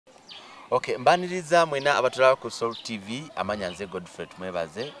Okay, mbaniriza mwena abatulaba ku Soul TV amanyanze Godfrey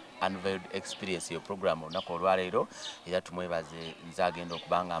tumwebaze unveiled experience yo program onako olwaleero era tumwebaze nzagenda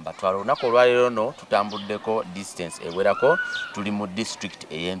okubanga mbatwala onako olwaleero no tutambuddeko distance ewerako tuli mu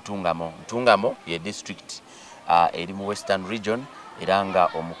district ey'Entungamo. Ntungamo ye district eri mu Western Region era nga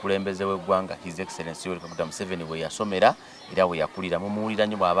omukulembeze w'eggwanga His Excellency Museveni Weyasomera era we yakulira mumuwulira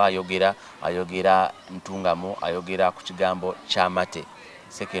nnyo bw'aba ayogera Ntungamo ayogera ku kigambo Kyamate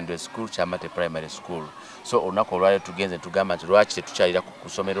secondary school Kyamate primary school. So onako olwaleero tugenze tugamba nti lwaki tetukyalira ku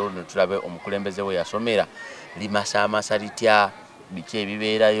ssomero ne tulabe omukulembeze Weyasomera limasamasa litya biki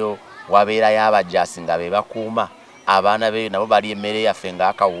ebibeerayo wabeerayo abajjaasi nga be bakuuma abaana be nabo bali emmere yaffe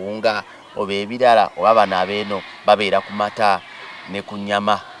ng'akawunga oba ebirala oba bano abeeno babeera ku mata ne ku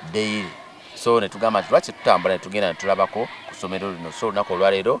nnyama daily. So ne tugamba nti lwaki tutambula ne tugenda ne tulabako ku ssomero lino. So olunaku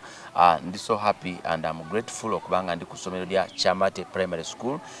olwaleero ndi so happy and I'm grateful okubanga ndi ku ssomero lya Kyamate primary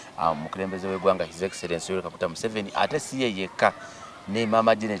school. Omukulembeze w'eggwanga His Excellency Museveni ate si ye yekka ne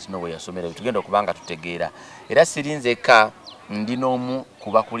Maama Janet no Weyasomera tugenda okubanga tutegeera era sirinzeka ndi n'omu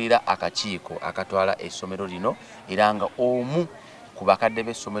kubakulira akakiiko akatwala essomero lino era nga omu ku bakadde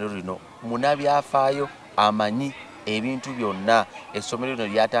b'essomero lino munabyafaayo amanyi ebintu byonna essomero lino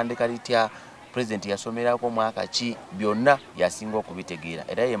lyatandika litya Pulezidenti yasomerako mwaka ki byonna yasinga okubitegeera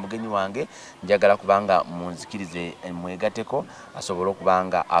era ye mugenyi wange njagala kubanga munzikirize mwegateko asobole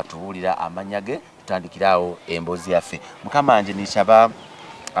okubanga atubuulira amanya ge tutandikirawo emboozi yaffe. Mukama wanje nisaba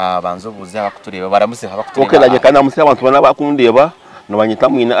banzobuuzi abakutuleeba baramuse abakutuleeba. Okay, kana musira abantu bana bakundeeba no banyita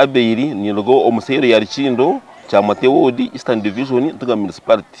Mwiine Abel ni logo omusere ya Richindo Kyamate Ward Eastern Division Ntungamo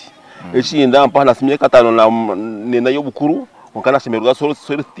Municipality. Echinda mpana simye katano na nena y'obukuru onkana semerwa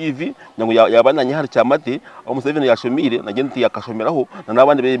Soul TV nyango yabana nyahari Kyamate Museveni yashomire na genti yakashomeraho na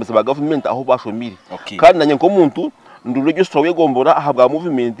nabandi bemeza ba government aho bashomire. Kandi nanye ko muntu ndu register wegombora ahabwa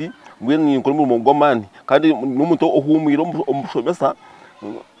movement ngweni nkora mu ngomani kandi n'umuntu ohumira Omusomesa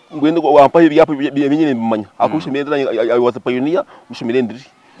ngwende wampa ibyapo binyine bimanya akushomira I was a pioneer mushomire ndiri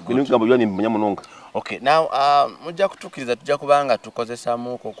ngweni ngambo byani bimanya munonga. Okay, now mujja kutukiriza tujja kubanga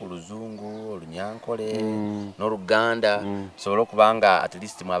tukozesamu ko ku Luzungu, Olunyankole, n'Oluganda sobola okubanga at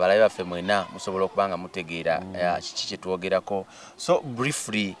least mu abalayi baffe mwena musobola okubanga mutegeera kiki kye twogerako. So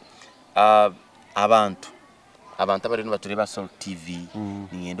briefly abantu abali no batuleba Soul TV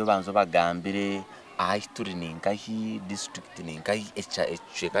ngendo banzo bagambire history ninkahi district ninkahi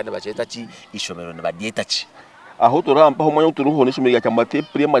kandi bacheta ki ishomero ne badieta ki aho turampa ho mwanyo turuho n'ishomero ya Kyamate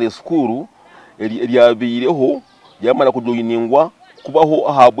primary school elyabireho yamara kujoyiningwa kubaho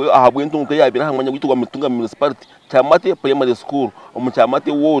ahabwe ntunga yabira hamanya gwitwa Ntungamo Municipality Kyamate primary school omu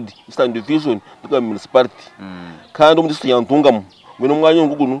Kyamate Ward Eastern Division Ntungamo Municipality kandi omu district ya Ntungamo ngwino mwanya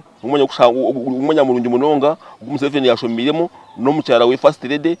ngugunu umanya mulungi munonga Museveni yashomiremo no mucyara we first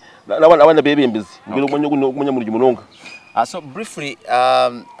lady n'abana bebembezi ngwino mwanya mulungi munonga. So briefly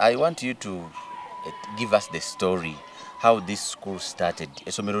I want you to give us the story how this school started.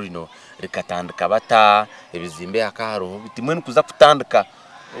 Essomero lino likatandika bata ebizimbe akaro biti mwenu kuza kutandika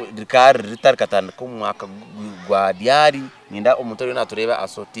ritarikatandika omwaka gwa dyari ninda omuntu yona atureba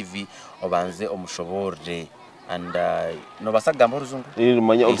aso TV obanze omushobore and no basagamba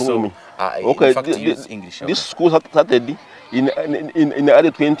Oluzungu okay, in fact use English. This school started in the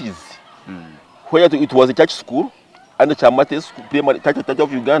early 20s where it was a church school and the Kyamate primary church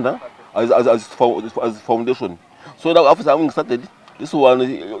of Uganda as foundation. So that after having started, this one,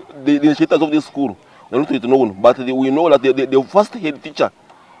 the initiators of this school, not known, but we know that the first head teacher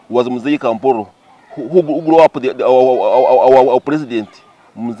was Museveni, who grew up our president,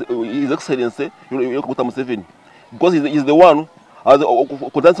 His Excellency Museveni, because he's the one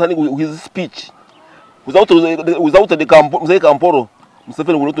concerning his speech. Without the Museveni,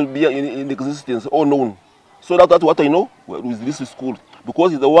 Museveni would not be in existence or known. So that's what I know with this school,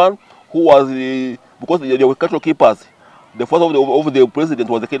 because he's the one who was because they were cattle keepers. The first of the president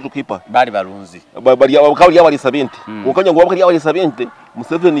was the cattle keeper. Bari barunzi. Bari yabali 70. Ukanya ngo yabali 70.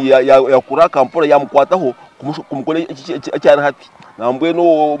 Museveni yakura kampora yamukwataho kumukole cyari hati. Nambwe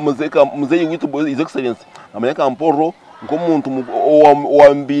no muzeyi witu His Excellency. Amanya kamporo ngo muntu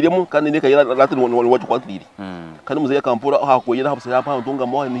wambiremo kandi neka yara lati wacu kwatiri. Kandi muzeyi kampora hakoyera habuse hapa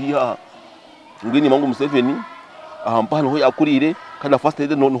Ntungamo ni hiya. Ngini mangu Museveni ahampa no yakurire kandi first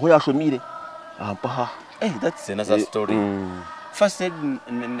aid no yashomire. That's another story. First aid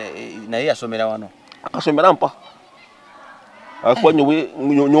na Yasomera wano. Akashomera mpa. Akwanyo we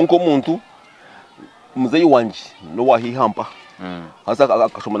nyonko muntu muzeyi wanje no wahihampa. Asa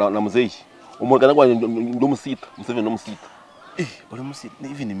akashomera na muzeyi. Umurgana kwa ndo musita, Museveni no musita. Uri musita,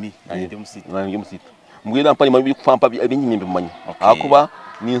 even me, na ndo musita. Na ndo musita. Mbwira mpa ni mabi kufampa abinyimbe manya. Akuba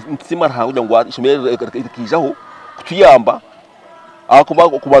nsima hakuja ngwa ishomere kijaho kutuyamba akuba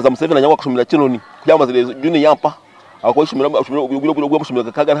kubaza Museveni nyangwa kushomera kinoni kuyamazire juni yampa akoshomera bwo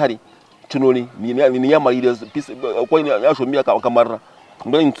mushomera kaga hari kinoni ni yamarire pisi ko yashomira kamara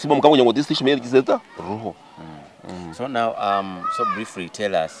ngani nsima mukango ngo this ishomere kizeta roho. So now so briefly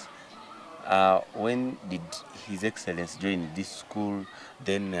tell us when did His Excellency join this school,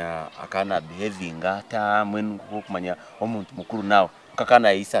 then akana behaving ata when kumanya omuntu mukuru now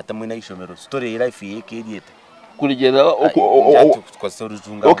kakana isa ata mwina ishomero story life yake idiot kuligera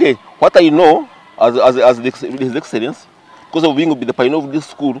okay, what I know as His Excellency, because of being the pioneer of this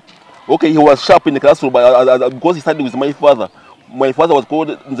school, okay, he was sharp in the classroom because he studied with my father. My father was called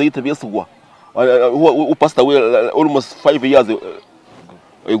Nzeita Besugwa, who passed away almost 5 years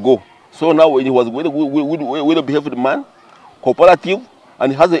ago. So now he was well behaved man, cooperative,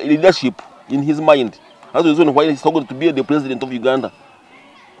 and has a leadership in his mind. That's the reason why he's going to be the president of Uganda.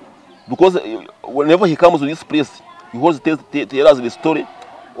 Because whenever he comes to this place, he wants to tell us the story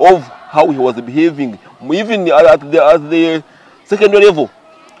of how he was behaving, even at the secondary level,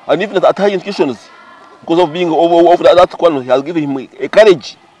 and even at high institutions. Because of being over that one, he has given him a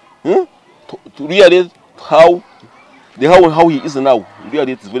courage to realize how he is now.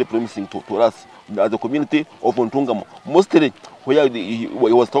 Really, it is very promising to us as a community of Ntungamo. Mostly where he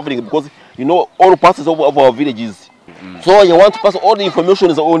was traveling, because you know all parts of our villages. So you want to pass all the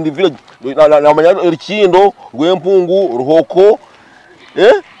information on the village. Richindo, Gwempungu, Ruhoko,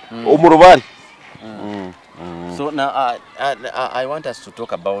 Omurubari. So now I want us to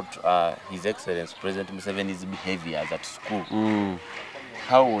talk about His Excellency President Museveni's behavior at school.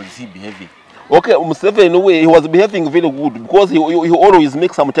 How was he behaving? Okay, Museveni in a way he was behaving very good because he always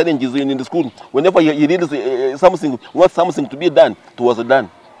makes some challenges in the school. Whenever he needs something, wants something to be done, it was done.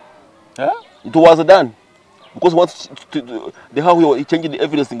 Huh? It was done. Because once how he changed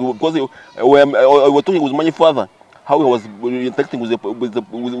everything, because we were talking with my father, how he was interacting with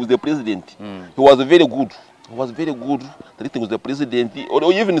the president. He was very good. He was very good interacting with the president,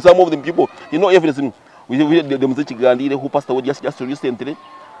 or even some of the people, you know everything. We the Museveni who passed away just recently.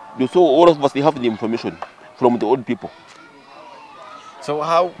 So all of us, they have the information from the old people. So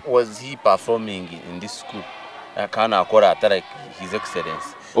how was he performing in this school? Like His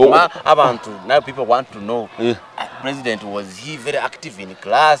Excellency. Now people want to know. President, was he very active in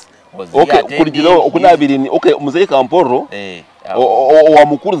class? Was he attending? Okay, Mzee Kamporo, or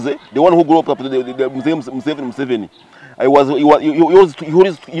Mukurze, the one who grew up the Museveni.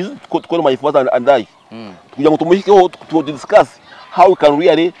 He used to call my father and I. To discuss how we can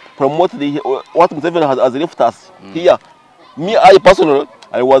really promote what Museveni has left us here. Me, I personally,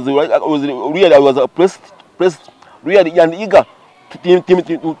 I was pressed, really and eager to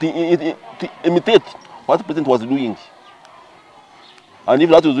imitate what the president was doing. And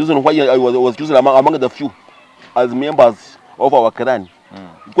even that was the reason why I was chosen among the few as members of our clan.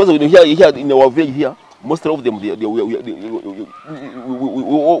 Because here in our village here, most of them, we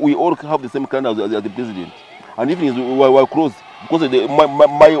all have the same clan as the president. And even we were close, because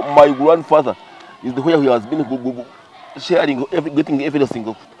my grandfather is the way he has been sharing, getting everything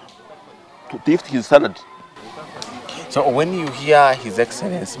to lift his salad. So when you hear His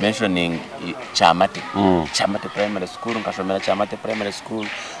Excellency mentioning Kyamate, Kyamate Primary School, Kyamate Primary School,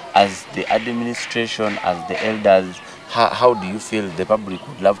 as the administration, as the elders, how do you feel? The public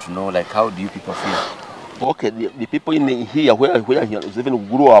would love to know, like, how do you people feel? Okay, the people in here where he even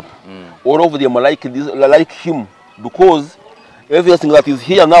grew up, all of them are like him, because everything that is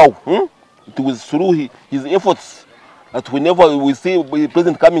here now, it was through his efforts. That whenever we see the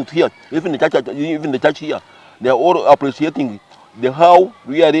president coming to here, even the church here, they are all appreciating how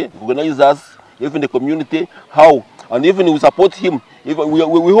really organize us, even the community, how, and even we support him. Even we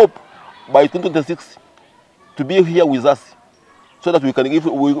hope by 2026 to be here with us, so that we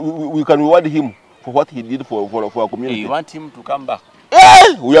can reward him for what he did for our community. You want him to come back?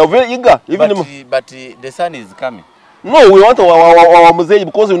 Yeah, we are very eager. But the son is coming. No, we want our Museveni,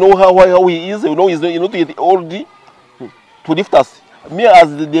 because we know how he is. We know he's not already to lift us. Me as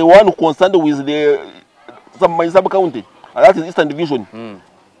the one concerned with my sub-county, that is Eastern Division.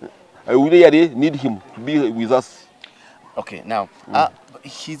 I really need him to be with us. Okay, now,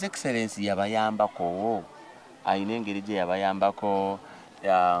 His Excellency yabayambako, engeri yabayambako,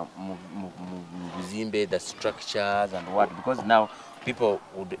 muzimbe the structures and what, because now people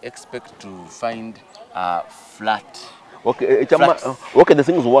would expect to find flat. Okay, okay, the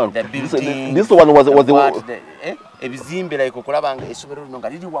thing is one. This one was the ebizimbe like okulabanga esomero lino nga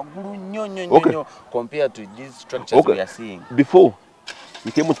liri waggulu nnyo compared to these structures we are seeing. Before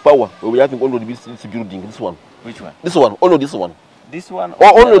we came with power, we were having only this building, this one. Which one? This one, only this one. This one?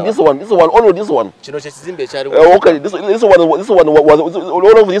 Oh, only this one. Only this one. Okay, this one was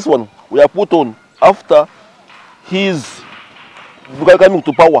all of this one we are put on after his coming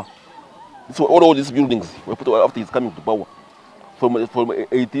to power. So all these buildings were put on after his coming to power. From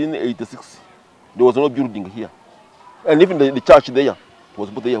 1886, there was no building here, and even the church there was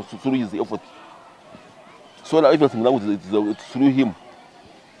put there through his effort. So now everything now is through him.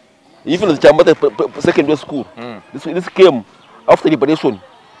 Even the Kyamate secondary school, this came after liberation.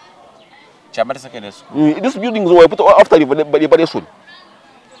 Kyamate secondary school. These buildings were put after liberation.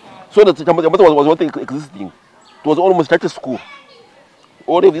 So that Kyamate was not existing. It was almost like a school.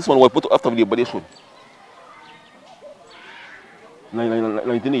 All of this one were put after liberation.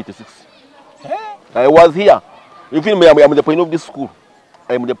 1986. I was here. You feel me? I am the pioneer of this school.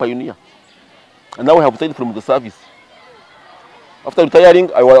 I am the pioneer. And now I have retired from the service. After retiring,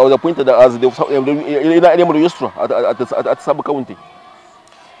 I was appointed as the registrar at sub-county.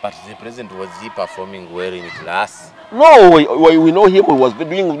 But the president, was he performing well in class? No, we know him. He was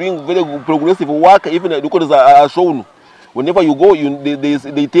doing very progressive work. Even because are shown. Whenever you go,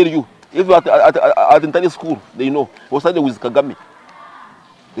 they tell you. Even at entire school, they know. He was studying with Kagame.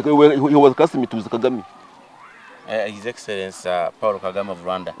 He was classmate with Kagame. His Excellency Paul Kagame of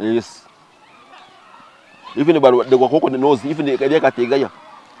Rwanda. Yes. Even about the Wakoko knows, even the Kategaya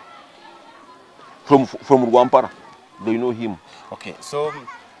from Rwampara, they know him. Okay, so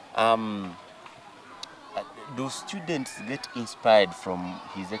do students get inspired from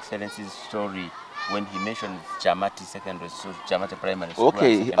His Excellency's story when he mentions Kyamate secondary school, Kyamate primary school?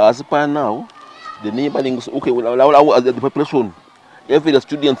 Okay, as per now, the neighboring, okay, the preparation, every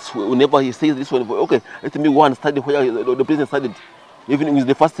students, whenever he says this one, okay, let me go and study where the president studied. Even with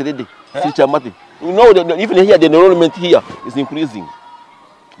the first lady, Kyamate. You know, even here, the enrollment here is increasing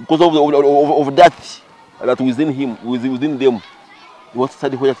because of that within him, within them. He wants to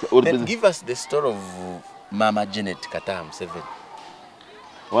study where then give us the story of Mama Janet Kataaha Museveni.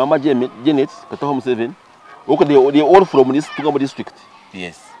 Mama Janet Kataaha Museveni. Okay, they all from this Ntungamo district.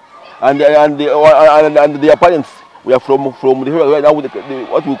 Yes. And their parents were from the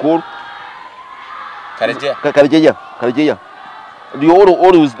what we call Karejeya. They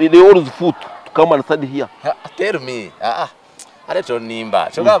always food to come and study here. Tell me. I don't know.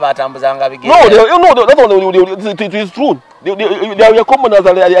 No, it is true. They are common as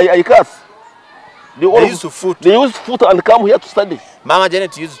a class. They use food and come here to study. Mama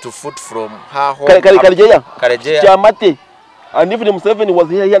Janet used to food from her home. Karejeya, Kyamate, and even Museveni was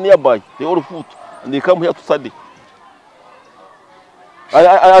here nearby. They all food and they come here to study.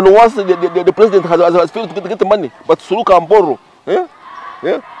 And once the president has failed to get the money, but Sulu can borrow.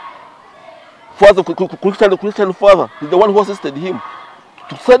 Father, Christian father, is the one who assisted him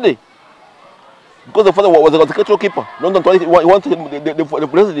to study. Because the father was a cattle keeper. He wanted the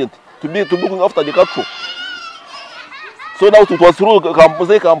president to be looking after the cattle. So now it was through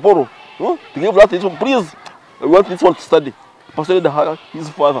Kamporo to give that this one, please, I want this one to study. Persuaded his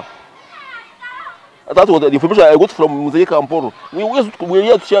father. That was the information I got from Kamporo. We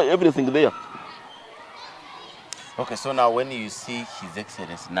had to share everything there. Okay, so now when you see His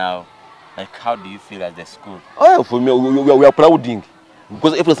Excellency now, like how do you feel at the school? Oh, for me, we are prouding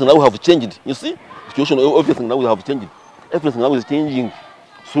because everything now have changed. You see, situation, everything now have changed. Everything now is changing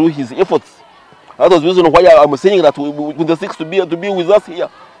through his efforts. That was the reason why I'm saying that with the six to be with us here,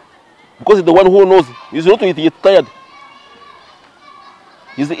 because he's the one who knows. He's not yet tired.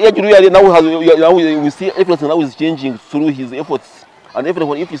 His age really now we see everything now is changing through his efforts. And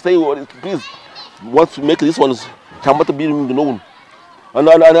everyone, if you say, please, want to make this one Kyamate be known. And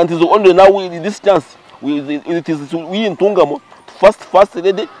it is only now this chance. It is we in Ntungamo, first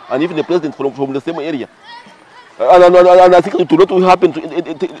lady, and even the president from the same area. And I think it will not happen to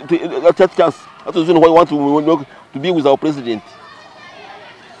that chance. That's the reason why we want to be with our president.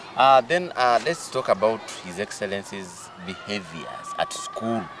 Then let's talk about His Excellency's behaviors at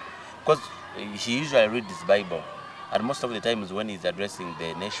school, because he usually reads his Bible, and most of the times when he's addressing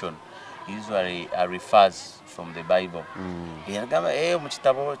the nation, he usually refers from the Bible.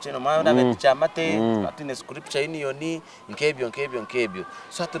 Mukitabo kino mwana Kyamate atine scripture ini nkebyo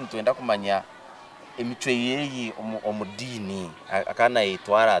so ate ntwenda kumanya emitwe yeyi omudini akana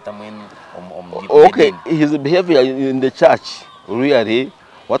yitwara atamwen okay, his behavior in the church really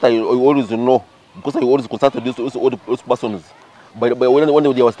what I always know, because I always consulted those persons. But when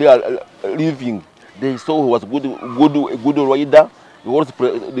they were still living, they saw he was a good rider. He always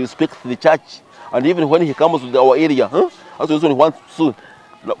respects the church. And even when he comes to our area, that's the reason he wants to.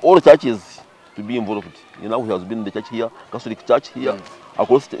 All churches, to be involved. You know, he has been in the church here, Catholic church here,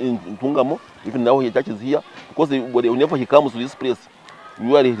 across in Ntungamo. Even now, his church is here because whenever he comes to this place, we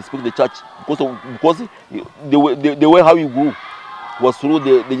really respect the church because the way how he grew was through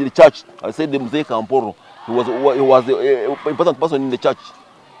the church. I said the Mzee Kamporo. He was a important person in the church.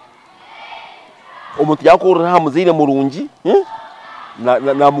 Omuntu yakora hamuzire murungi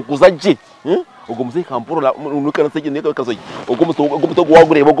na mukuzaje ugo Mzee Kamporo unukana sege neka kasoyi ugo muto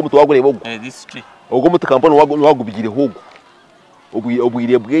gwagureba ugo muto wagureba ugo this tree ugo muto Kamporo wagubigire hogo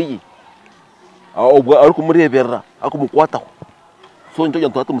obwire bweye obwo ari kumurebera akumukwataho so ntoya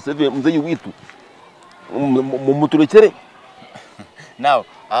ntatu Museveni Mzee witu mumuturekere. Now,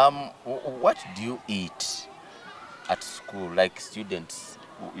 what do you eat at school? Like students,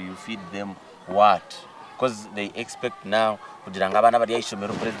 you feed them what? Because they expect now. President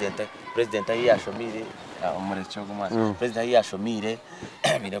Gy'Eyasomeramu, President Gy'Eyasomeramu,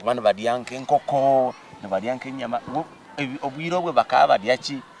 bine kubana badiyanke nkoko, badiyanke nyama. Obwiro bwe bakaba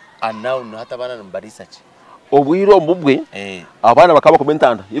badiyachi, and now hata bana mbarisa chi. Obwiro mbubwe abana bakaba ko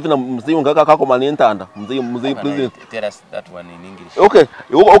mentanda even Mzee ngaka kako manentanda Mzee president. Tell us that one in English. Okay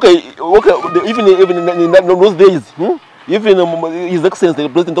even in those days even His Excellency the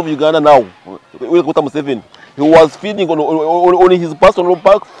President of Uganda now Museveni, he was feeding on his personal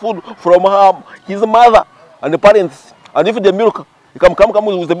packed food from his mother and the parents, and even the milk he come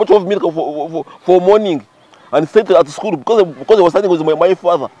with a bottle of milk for morning and stayed at school because he was studying with my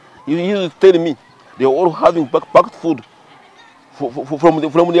father. He was telling me they are all having packed food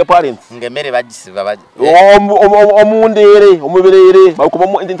from their parents. Ngemere bagisiba omundere omubirere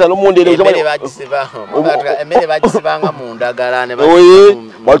bakuba intalo mundere emere bagisiba emere bagisiba nga mundagalane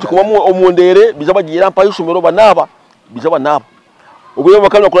bakuba omundere bizabagira mpa yishumero banaba bizabanaba ubuye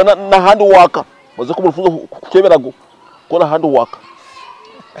bakana kula na hand work bazo kumufunza kukeberago kola hand work.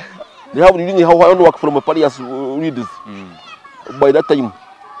 They have doing hand work from a parias readers by that time.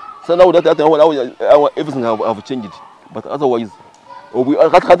 So now that everything have changed, but otherwise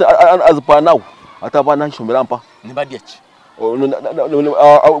as per now atabana Gy'Eyasomeramu mpa nibadyachi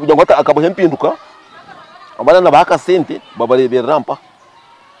ujangwata akaba hempinduka abana nabaka sente babarebera mpa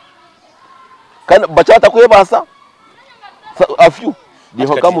kana bachata kwebasa a few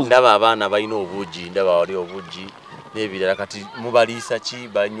dihakamu ndaba abana bayina obuji ndaba wali obuji nebirara kati mubalisa chi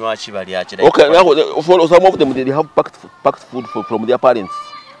banywa chi balyachi. Okay, for some of them they have packed food from their parents.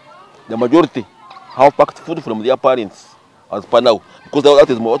 The majority have packed food from their parents as per now, because that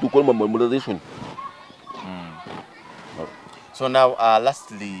is what we call mobilization. So now,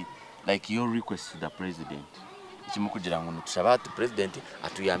 lastly, like your request to the president, president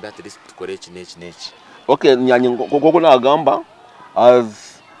atuyambe at least tukore nechi. Okay, nyanyi koko na agamba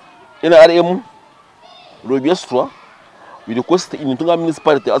as in RM Robiestra, we request in Ntungamo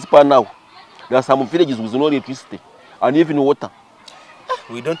municipality as per now. There are some villages with no electricity and even water.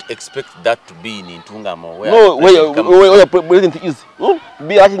 We don't expect that to be in Ntungamo. Where the president is.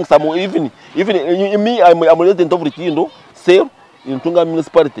 Be asking some even me, I'm a resident of Rikindo, same in Ntungamo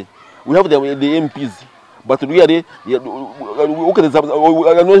municipality. We have the MPs, but really,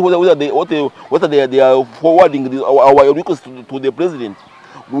 what they are forwarding our request to the president.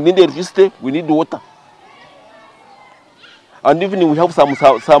 We need electricity, we need water, and even we have some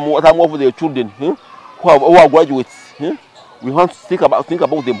of the children who are graduates. We want to think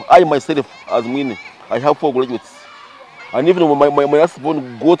about them. I myself, as Mwiine, I have 4 graduates, and even my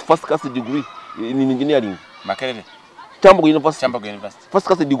husband got first class degree in engineering. Makerere. Chambogo University. First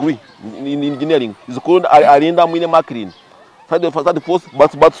class degree in engineering. It's called Arenda Mwiine Makirin.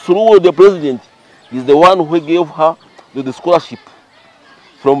 But through the president, he's the one who gave her the scholarship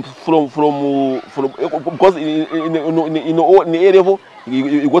from because in the A level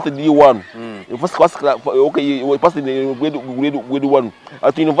he got a D1. First class, okay, he passed in grade 1.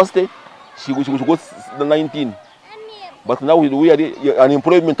 At university, she got 19. But now we are an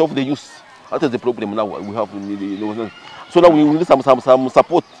employment of the youth. That is the problem now we have. So now we need some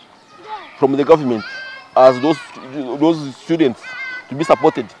support from the government as those students to be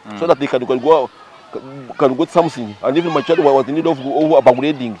supported so that they can go something. And even my child was in need of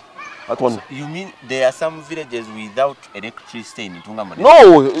upgrading. So you mean there are some villages without electricity in Ntungamo?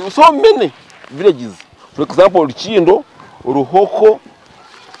 No, so many villages. For example, Chindo, Ruhoko,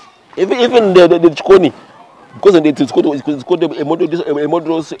 even the Chikoni, because it's called a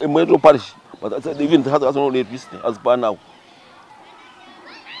model parish, but even has no electricity as per now.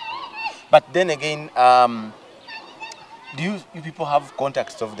 But then again, do you people have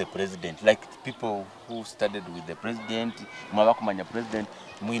contacts of the president, like people who studied with the president, Mawakumanya president?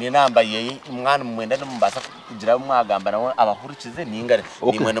 Mwiine namba ye umwana mwenda n'umubasa kugira mwagamba nawo abahurikize ningare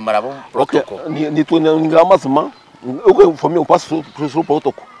ni mwene marabo protocol ni tuninga amazima okay for me we pass through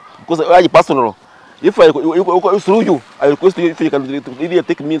protocol because I personal if through you I request you if you can really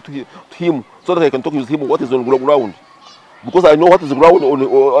take me to him so that I can talk with him what is on ground because I know what is the ground on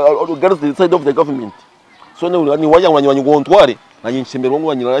the side of the government so ni waya wanyontware na nyinshimero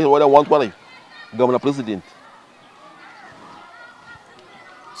mwanyira wala wantware governor president.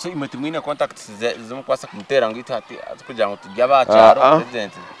 So imeti Mwiine contacts zimukwasa kumutera ngo itati kugira ngo tujya bacaro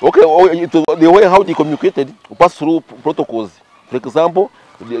president. Okay, the way how they communicated pass through protocols. For example,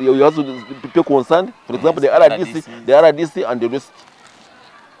 you have people concerned. For example, the RDC and the rest.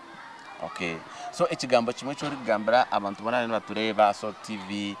 Okay. So ekigambo kimwe cyo rigambira abantu banane batureba so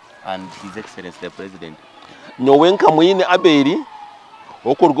TV and His Excellency the President. Nyowenka Mwiine Abel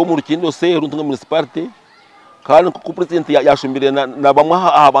okorwa mu rukindo seru Ntungamo municipality. Kandi ku president yashumbire na bamwe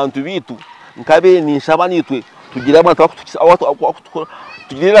abantu bitu nkabe ni nshabanitwe tugira abantu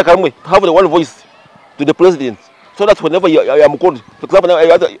tugirira kamwe have the one voice to the president so that whenever I am called for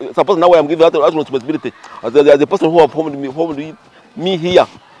example suppose now I am given that responsibility as the person who have formed me here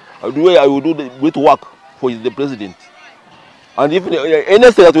I will do the great work for the president and if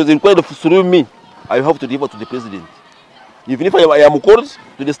anything that was required through me I have to deliver to the president even if I am called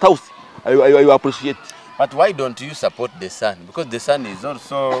to the house I appreciate. But why don't you support the son? Because the son is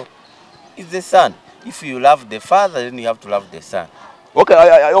also the son. If you love the father, then you have to love the son. Okay,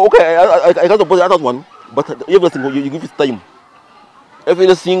 I can't support that one. But everything you give it time.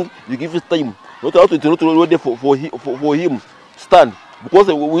 Everything you give it time. Not out to ready for him stand because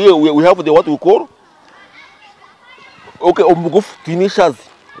we have the what we call okay finishers.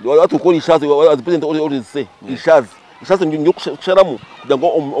 What we call ishaz. What the president always say ishaz. Ishaz ni Gy'Eyasomeramu.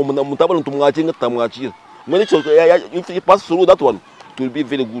 Dango mutabalo tumwachinga tamwachira. If you pass through that one, it will be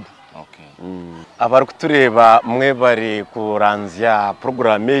very good. Okay. Abari kutureba mwe bari kuranzya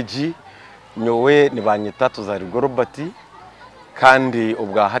programmeji nyowe ni banyita tuzari Robert kandi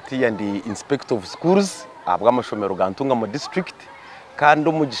ubwa hati yandi inspector of schools abw'amashomero ga Ntungamo district kandi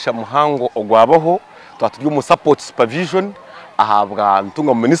umugisha muhango ogwabaho twaturi mu support supervision ahabwa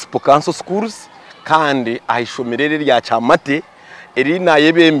Ntungamo municipal council schools kandi ahishomerere rya Kyamate eri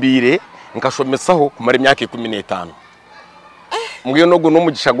nayebembire nkashomesaho kumara imyaka 15 mwiyo no guno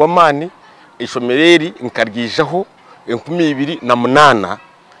mugisha gw'amani ishomereri nkaryijaho 2008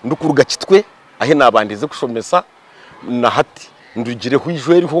 ndukuruga kitwe ahe nabandize kushomesa na hati ndugire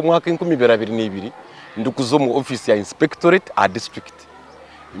hwijweri ho mwaka 2022 ndukuzo mu office ya inspectorate a district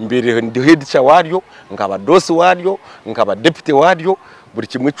mbere ndi head cha waryo ngaba dosi waryo ngaba deputy waryo buri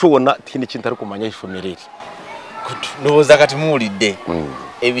kimwe cobona tindi kintu ari kumanya ishomereri nubuza kati muulidde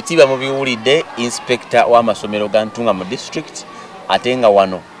ebitiba mu biwulidde inspector wa masomero ga Ntungamo district atenga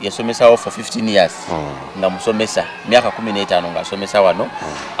wano yasomesawo for 15 years nga Musomesa myaka 15 nga asomesa wano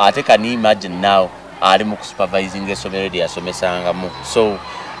ate can you imagine now ali mu supervising esomero lya Yasomesangamu so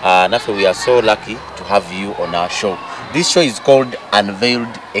nafe we are so lucky to have you on our show. This show is called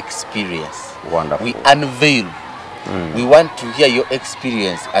Unveiled Experience. Wonderful. We unveil. We want to hear your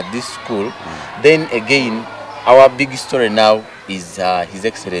experience at this school. Then again our big story now is His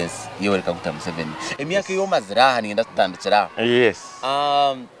Excellency Yali Museveni. Emyaka yomaziraha ngenda tutandikira. Yes.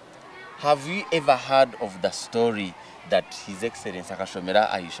 Have you ever heard of the story that His Excellency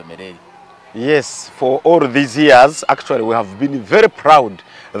akashomera ayishomereri? Yes, for all these years actually we have been very proud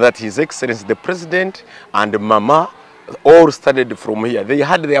that His Excellency the President and Maama all studied from here. They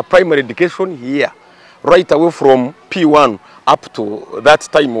had their primary education here right away from P1 up to that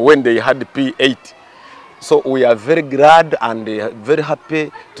time when they had P8. So we are very glad and very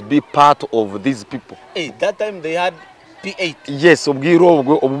happy to be part of these people. Hey, that time they had P8. Yes,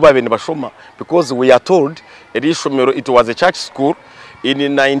 because we are told it was a church school. In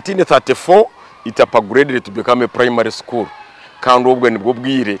 1934, it upgraded to become a primary school. Kandi ubwo nibwo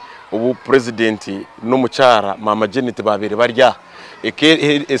bwire ubu president no mucyara Maama Janet babere barya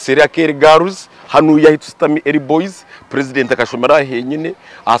seria care girls hanu yahitustami eri boys president akashomera henyine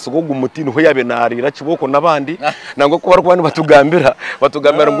asogoga umutini ho yabe narira kiboko nabandi nango ko barwani batugambira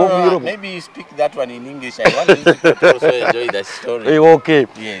ngo bwiro. Maybe you speak that one in English. I want you to also enjoy the story. Okay.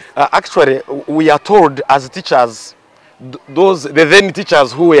 Yes. Actually we are told as teachers, the then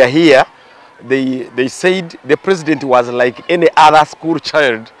teachers who were here, they said the president was like any other school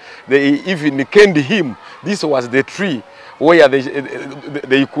child. They even caned him. This was the tree where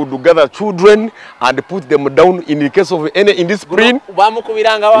they could gather children and put them down in the case of any indiscipline.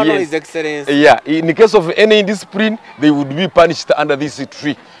 His Excellency. Yeah, in the case of any indiscipline, they would be punished under this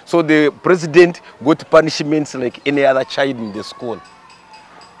tree. So the president got punishments like any other child in the school.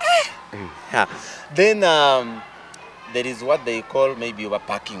 Yeah. Then there is what they call maybe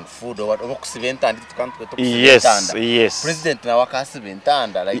overpacking food or what. Yes, yes. President na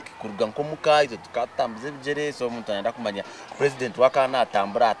wakasibentanda like kuruganko mukaito tukatambuze bijere so muntu anaenda kumanya president wakana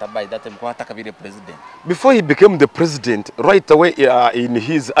atambura atabai that time kwa takabire president. Before he became the president, right away in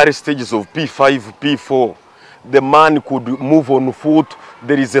his early stages of P5, P4, the man could move on foot.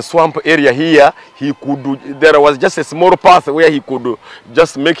 There is a swamp area here. There was just a small path where he could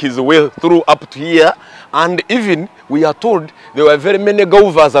just make his way through up to here. And even we are told there were very many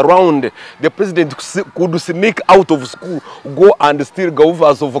govers around. The president could sneak out of school, go and steal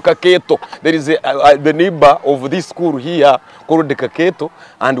govers of Kaketo. There is the neighbor of this school here called the Kaketo,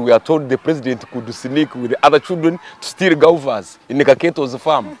 and we are told the president could sneak with the other children to steal govers in the Kaketo's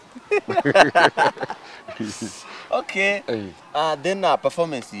farm. Okay. Then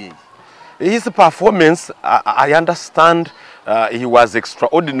performance here. His performance, I understand, he was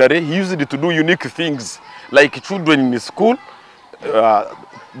extraordinary. He used to do unique things, like children in school.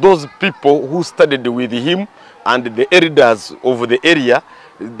 Those people who studied with him and the elders of the area,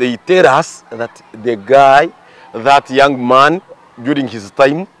 they tell us that the guy, that young man, during his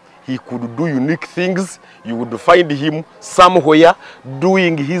time, he could do unique things. You would find him somewhere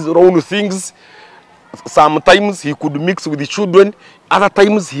doing his own things. Sometimes he could mix with the children. Other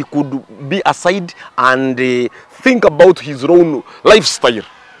times he could be aside and think about his own lifestyle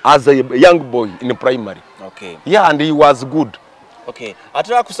as a young boy in primary. Okay. Yeah, and he was good. Okay.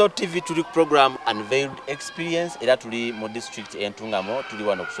 Atara ku South TV tuli program Unveiled Experience era tuli mu district Ntungamo tuli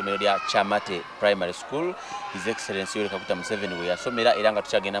wano kusomero lya Kyamate Primary School. His Excellency Yali kakuta Museveni Weyasomera era nga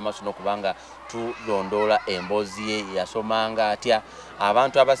tukyagenda maaso n'okubanga tulondola emboozi ye yasomanga atya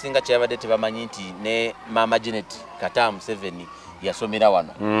abantu abasinga kyabadde tebamanyi nti ne Maama Kataaha Museveni yasomera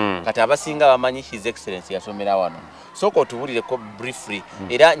wano. Kati abasinga bamanyi His Excellency yasomera wano. Soko tubulireko briefly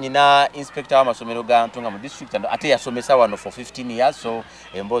era nyina inspector wa masomero ga Ntungamo district ate yasomesa wano for 15 years so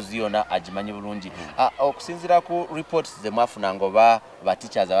emboozi yona agimanyi bulungi. Okusinzira ku reports ze mwafuna ngoba ba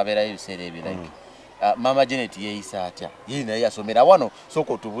teachers ababeera ebiseera ebi like Maama yeeyisa atya ye naye yasomera wano.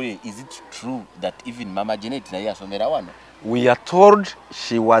 Soko tubulire, is it true that even Maama naye yasomera wano? We are told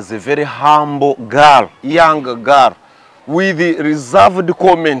she was a very humble girl, young girl, with reserved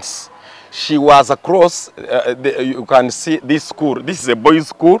comments. She was across, you can see this school. This is a boys'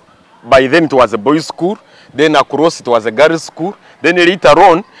 school. By then it was a boys' school. Then across it was a girls' school. Then later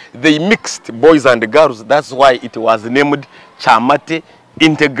on, they mixed boys and girls. That's why it was named Kyamate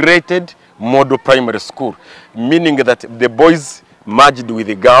Integrated Model Primary School. Meaning that the boys merged with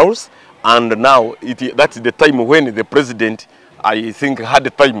the girls. And now, that's the time when the president, I think, had the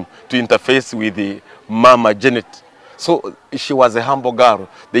time to interface with the Maama Janet. So she was a humble girl.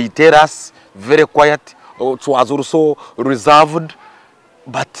 They tell us very quiet. She was also reserved,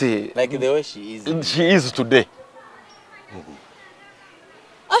 but like the way she is. She is today.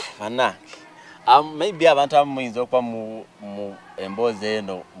 Maybe abantu amuyinza okwa mu emboozi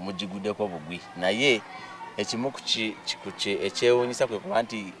eno mugiguddeko bugwi naye ekimu kikuche ekyewuunyisa kwe kuba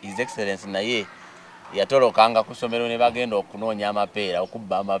nti His Excellency naye yatolokanga ku ssomero ne bagenda okunoonya amapeera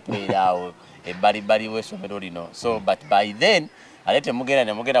okubba amapeera awo ebbalibbali w'essomero lino. So but by then alete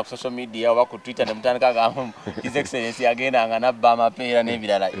mugenda ku social media oba ku Twitter ne mutandika gamba His Excellency agendanga nabba amapeera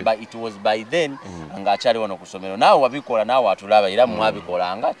n'ebirala. But it was by then ng'akyali wano ku ssomero. Naawe wabikola naawe atulaba era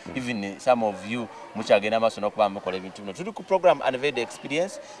mwabikolanga. Even some of you mukyagenda maaso n'okuba mukola ebintu bino. Tuli ku program Unveiled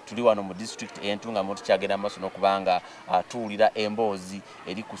Experience tuli wano mu district Ntungamo tukyagenda maaso n'okubanga tuwulira emboozi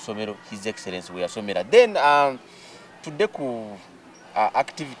eri ku ssomero His Excellency Weyasomera. Then tudde ku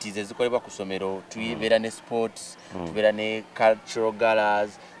activities ezikolebwa ku ssomero tubeera ne sports tubeera ne cultural galas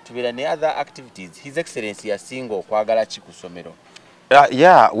tubeera ne other activities. His Excellency yasinga okwagala ki ku ssomero?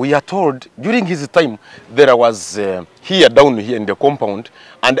 Yeah, we are told during his time there was here down here in the compound,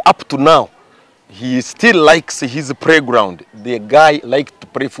 and up to now he still likes his playground. The guy liked to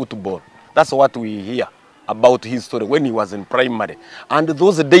play football. That's what we hear about his story when he was in primary. And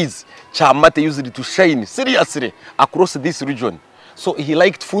those days Kyamate used to shine seriously across this region. So he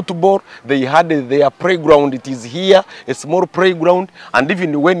liked football. They had their playground. It is here, a small playground. And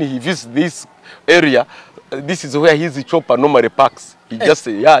even when he visits this area, this is where his chopper normally parks. He just,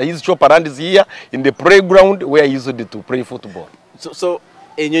 his chopper around is here in the playground where he used to play football. So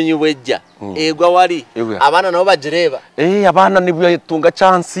enyonyi wejja egwa wali abana nabo bagireba abana nibyo tunga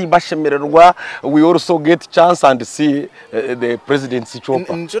chance bashemererwa. We also get chance and see the president's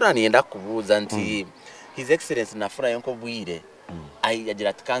chopper. Nchura nienda kubuuza nti His Excellency nafuna yonko bwire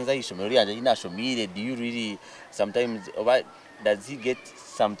agira tukanza ishomero lyanje inashomire. Do you really sometimes does he get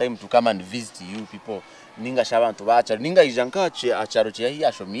some time to come and visit you people ninga shabantu bacha ninga ijankache acharo che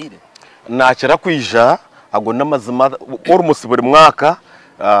yashomire? nakira kwija ago n'amazima almost buri mwaka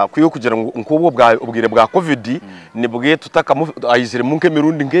kwiyo kugira ngo nkubo ubwire bwa covid nibwe tutakamuayizire munke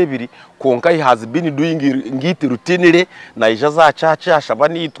mirundi ngebiri konka he has been doing ngiti rutinire na ija za caca ashaba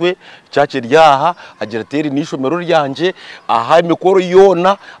nitwe cace ryaha agira teri nishomero ryanje aha imikoro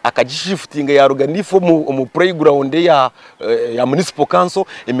yona akagishiftinga ya organifo mu playground ya municipal council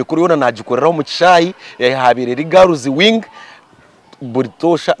imikoro yona nagikoreraho mu kishayi habirera garuzi wing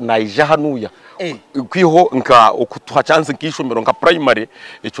buritosha na ija hanuya kwiho nka okutuha chance nkishomero nka primary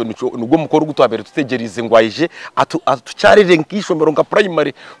eco nubwo mukoro gutwabere tutegerize ngwaije atucarire nkishomero nka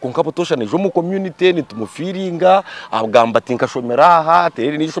primary konka butosha nejo mu community ni tumufiringa abgamba tinkashomera aha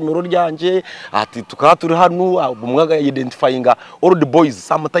tere nishomero ryanje ati tukaturi hanu umwaga identifyinga all the boys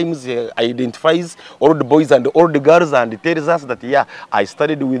sometimes identifies all the boys and all the girls and tells us that yeah I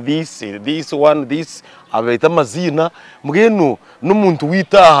studied with this one this abeta mazina mbwenu n'umuntu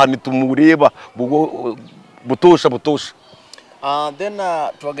witaha nitumureba butosha then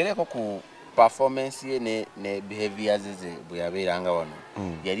tuwagereko ku performance ye ne behaviors ze buyabiranga wano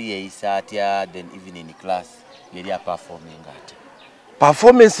yali yeyisatya then even in class yali performing ate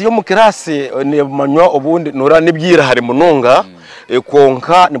performance yo mu class ne manywa obundi nora nibyira hari munonga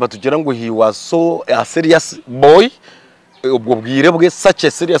konka nibatugera ngo he was so a serious boy ubwo bwire bwe such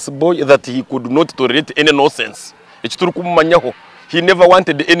a serious boy that he could not tolerate any nonsense ekituru kumumanyaho he never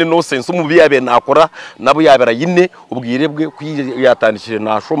wanted any nonsense umubiyabe nakora nabo yabera yine ubwire bwe kwiyatandikire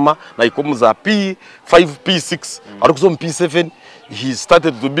nashoma nayikomu za P5 P6 ariko zo P7 he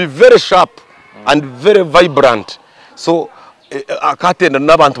started to be very sharp and very vibrant so akatenda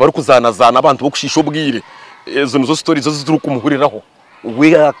n'abantu bari kuzanazana abantu bokushisha ubwire ezo nizo stories zo zituru kumuhuriraho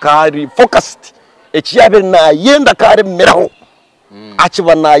we are focused ekiyabe na yenda kare meraho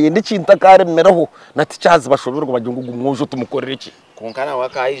akibanaye ndikinta kare meraho naticazi bashoberwa bajungu umwojo tumukorera iki kunkana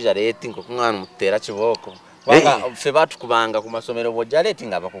wakayija leti ngo kumwana mutera kiboko wanga fe batukubanga ku masomero bo jaleti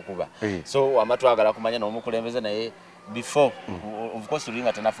ngaba kukuba so amatwagala kumanya no mukulembeze naye before of course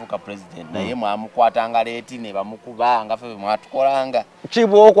ulinga tanafuka president naye mwamukwatanga leti ne bamukubanga fe mwatukolanga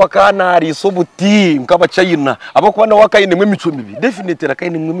kiboko kanari sobuti nkaba China abakubana wakayine mwe mico mibi definitely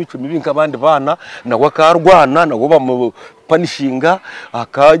akayine mwe mico mibi nkabandi bana na wakarwana na goba mu panishinga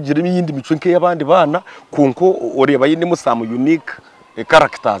akagira ibindi mico nke yabandi bana kunko oreba yine musamu unique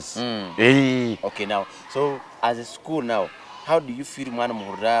characters okay now so as a school now how do you feel mwana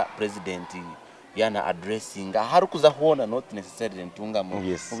muhura president yana addressing harukuza hona not necessarily Ntungamo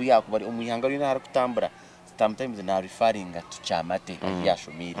ubu yakubari umuyangalo ina harukutambura sometimes na referring to Kyamate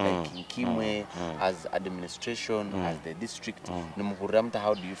Gy'Eyasomeramu like Kimwe as administration as the district numuhura mta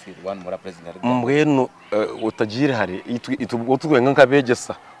how do you feel one more president mbwenu utagire hari utugwenga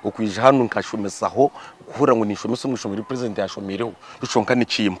nkabegesa ukwije hano nkashomesaho guhura ngo nishomese umushomeri president yashomereho dushonka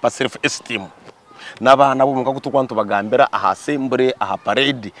n'ikimpa self esteem nabana bo muka kutukwanto bagambera aha assembly aha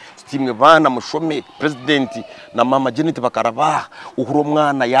parade stimwe bana mushome president na mama Jenite bakaraba uhuro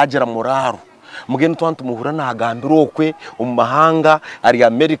mwana yagera muraro mugeni twantu muhura nagambira okwe umahanga ari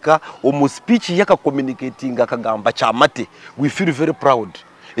America umu speech yaka communicating akagamba Kyamate we feel very proud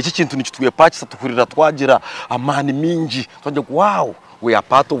iki kintu nikitwe patch tukurira twagira amani mingi twanje wow we are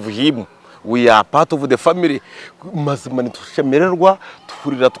part of him we are part of the family mazima nitushemererwa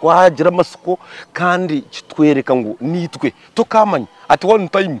tuhurira twagira amasuko kandi kitwereka ngo nitwe tukamanya at one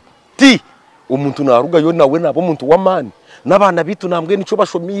time umuntu naruga yo nawe nabo muntu wamani nabana bitu nambwe nico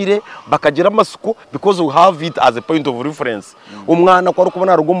bashomire bakagira amasuko because we have it as a point of reference umwana kwa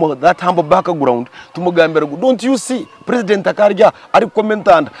rukubona rugomo that humble background tumugambira ngo don't you see president akarya ari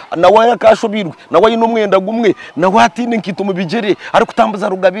commentanda na waya kashobirwe na wayi numwenda gumwe na watine nkito mu bijere ari kutambuza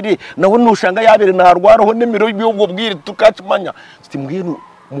rugabire nawe nushanga yabere na rwaraho nemiro y'ubwo bwire tukacimanya stimbwenu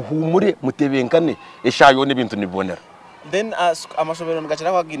muhumure mutebenkane eshayo n'ibintu nibonera then amashobero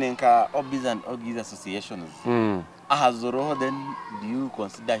ngachira kwaginenka Obiz and Ogiz associations ahazoroho then do you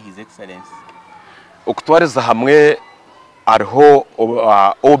consider his excellence okutwariza hamwe ariho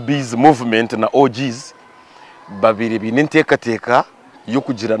Obiz movement na Ogiz babiri binentekateka yo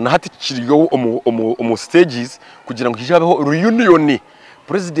kugira na hati kiriyo omu stages kugira ngo hijabeho reunion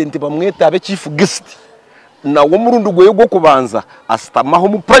president bamweta abe chief guest na wo murundo gwe go kubanza astamaho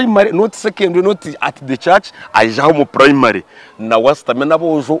mu primary not secondary not at the church ajaho mu primary na wastame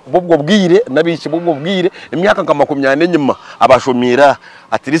nabojo bobwo bwire nabishi bobwo bwire imyaka nka 40 nyuma abashomira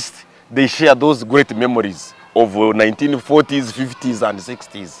at least they share those great memories of 1940s 50s and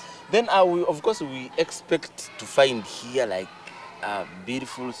 60s then of course we expect to find here like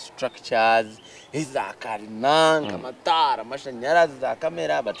beautiful structures izakarina kamatara mashanyarazi za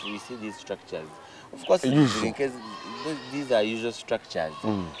kamera but we see these structures of course these are usual structures.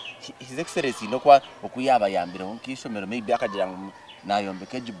 His Excellency no kwa okuyaba yambira nkishomero maybe akagira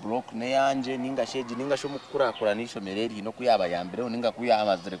nayombeke block ne yanje ninga sheji ninga shomu kurakura nishomereri no kuyaba yambira ninga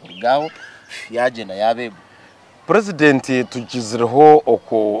kuyamazire kugaho yaje na yabe President tukizireho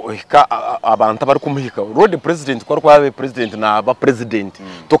okuhika abantu bari kumuhika road president kwa kwabe president na aba president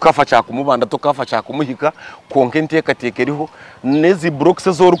tokafa cya kumubanda tokafa cya kumuhika konke nteka tekeriho nezi blocks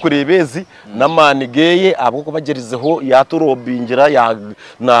zo rukurebezi namani geye abo kubagerizeho yaturobingira ya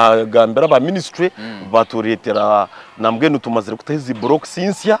na gambera ba ministry baturetera nambwe nutumazire kutezi blocks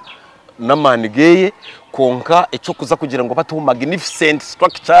insya namani geye konka echo kuza kugira ngo batu magnificent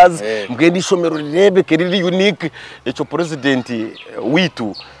structures mbwe nishomero rirebe keriri unique echo president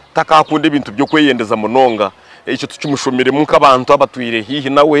witu takakunde ibintu byo kweyendeza munonga echo tukimushomere munka abantu abatwire hihi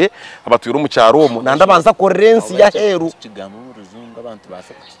nawe abatwire mu cyaromo nanda banza korensi ya heru Ntungamo ruzungu abantu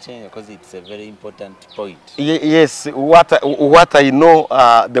basa kuchenga because it's a very important point. Yes, what I know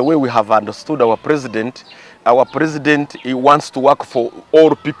the way we have understood our president, he wants to work for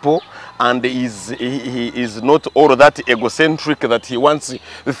all people, and he is not all that egocentric that he wants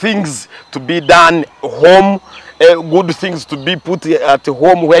things to be done home, good things to be put at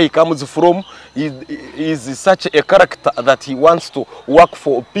home where he comes from. He is such a character that he wants to work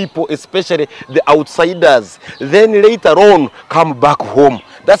for people, especially the outsiders, then later on come back home.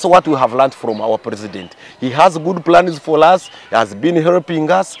 That's what we have learned from our president. He has good plans for us. He has been helping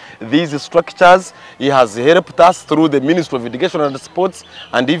us. These structures, he has helped us through the Ministry of Education and Sports,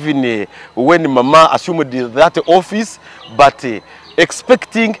 and even when Maama assumed that office, but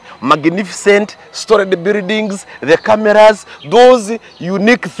expecting magnificent storied buildings, the cameras, those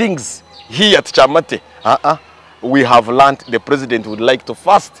unique things here at Kyamate. We have learned the president would like to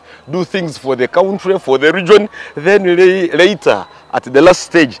first do things for the country, for the region, then later, at the last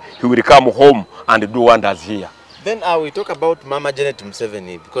stage, he will come home and do wonders here. Then we talk about Mama Janet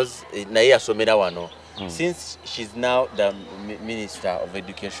Museveni, because Gy'Eyasomera wano, since she's now the Minister of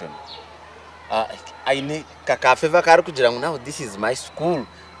Education, I need kaka favor karu kugira now this is my school.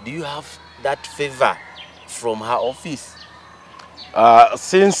 Do you have that favor from her office?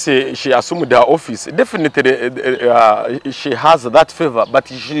 Since she assumed her office, definitely she has that favor, but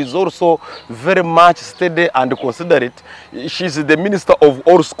she is also very much steady and considerate. She is the minister of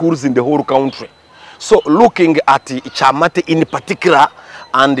all schools in the whole country. So looking at Kyamate in particular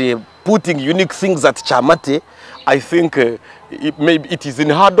and putting unique things at Kyamate, I think maybe it is in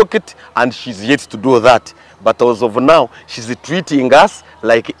her docket and she's yet to do that. But as of now, she's treating us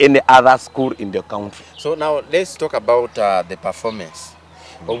like any other school in the country. So now let's talk about the performance.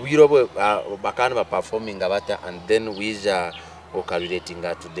 We are performing and then we are calculating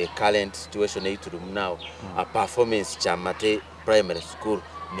to the current situation now. A performance Kyamate primary school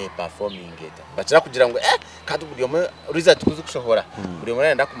ne performing it. But kugira ngo kadu buri omwe result kuzi kushohora. Buri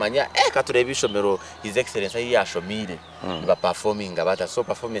omwe nda kumanya katureba ishomero His Excellency Gy'Eyasomera ba performing abata so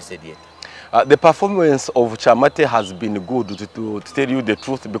performance edit. The performance of Kyamate has been good, to tell you the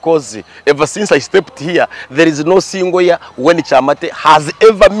truth, because ever since I stepped here, there is no single year when Kyamate has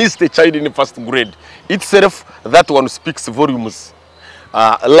ever missed a child in the first grade. Itself, that one speaks volumes.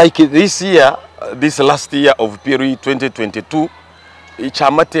 Like this year, this last year of period 2022,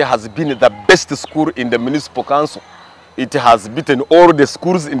 Kyamate has been the best school in the municipal council. It has beaten all the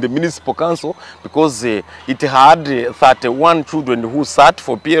schools in the municipal council because it had 31 children who sat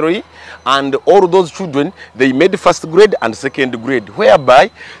for PRE, and all those children, they made first grade and second grade,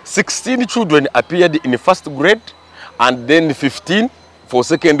 whereby 16 children appeared in first grade and then 15 for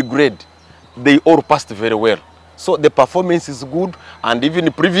second grade. They all passed very well. So the performance is good, and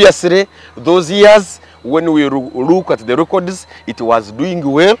even previously, those years, when we look at the records, it was doing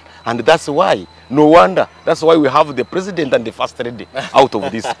well, and that's why, no wonder, that's why we have the president and the first lady out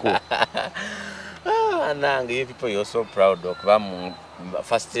of this school. And you people, you're so proud of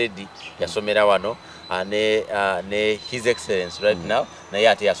first lady Gy'Eyasomera wano and His Excellency right now, na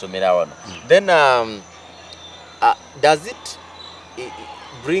yati Gy'Eyasomera wano. Then, does it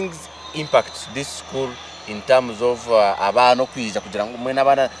brings impact to this school in terms of abana kwiza kugira ngo mwe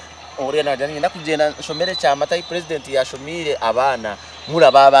nabana orena jani nakugenda shomere Kyamate president yashomire abana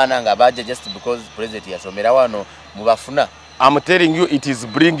muraba abana nga baje just because president Gy'Eyasomera wano mubafuna. I'm telling you, it is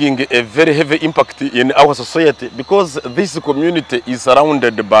bringing a very heavy impact in our society, because this community is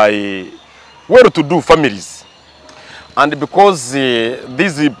surrounded by well-to-do families, and because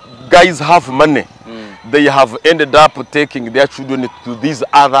these guys have money, they have ended up taking their children to these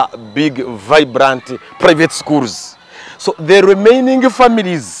other big, vibrant private schools. So the remaining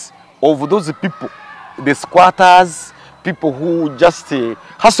families of those people, the squatters, people who just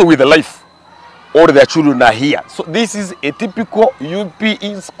hustle with life, all their children are here. So this is a typical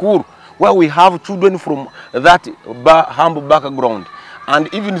UPE school where we have children from that humble background.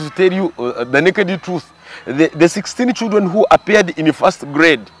 And even to tell you the naked truth, the 16 children who appeared in first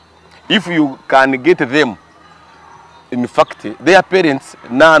grade, if you can get them, in fact, their parents,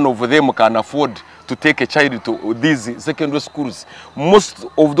 none of them can afford to take a child to these secondary schools. Most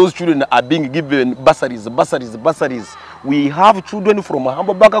of those children are being given bursaries. We have children from a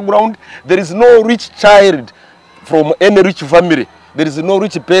humble background. There is no rich child from any rich family. There is no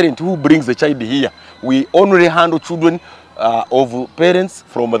rich parent who brings a child here. We only handle children of parents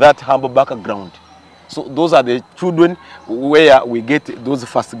from that humble background. So those are the children where we get those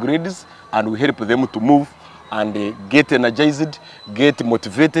first grades and we help them to move and get energized, get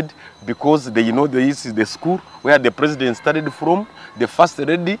motivated, because they know this is the school where the president started from, the first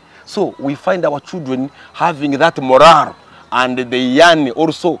lady. So we find our children having that morale, and they yearn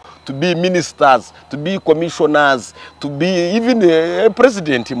also to be ministers, to be commissioners, to be even a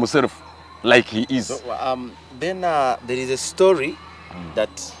president himself, like he is. So, then there is a story that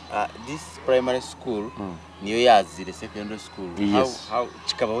this primary school, Nyoyazi, the secondary school, yes. how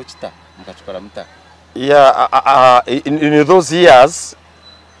chikabaho chita mukachukara muta. Yeah, in those years,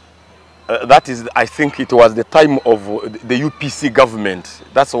 that is, I think it was the time of the UPC government.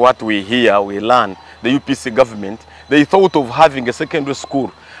 That's what we hear, we learn. The UPC government, they thought of having a secondary school.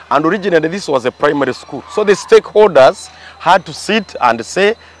 And originally this was a primary school. So the stakeholders had to sit and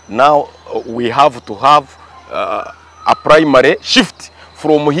say, now we have to have a primary shift.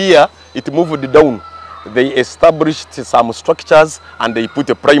 From here, it moved down. They established some structures and they put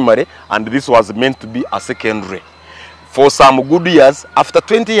a primary, and this was meant to be a secondary. For some good years, after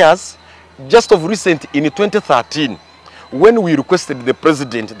 20 years, just of recent in 2013, when we requested the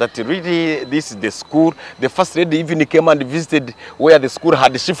president that really this is the school, the first lady even came and visited where the school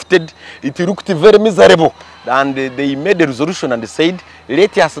had shifted. It looked very miserable, and they made a resolution and said,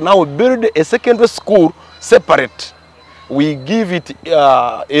 let us now build a secondary school separate. We give it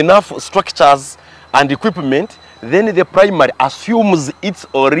enough structures and equipment, then the primary assumes its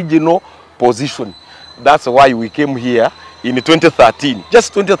original position. That's why we came here in 2013,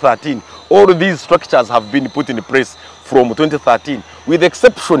 just 2013. All these structures have been put in place from 2013, with the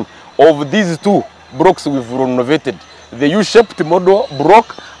exception of these two blocks we've renovated. The U-shaped model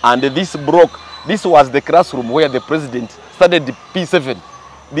block and this block. This was the classroom where the president started the P7.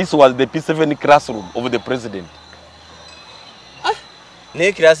 This was the P7 classroom of the president.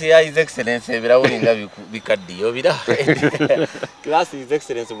 Ne class ya His Excellency birawulinga bikaddiyo bira. Class His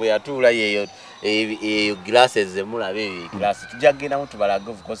Excellency bwe yatuula yeyo glasses emulabe class tujagenda mu tubalaga,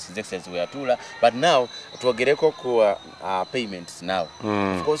 of course His Excellency bwe yatuula, but now twogereko ku payments now.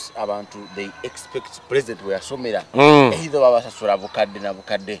 Of course abantu they expect President Weyasomera either babasasula bukadde na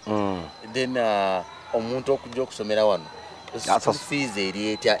bukadde, then omuntu okujja okusomera wano. School fees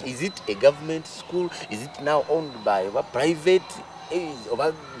area, is it a government school? Is it now owned by a private?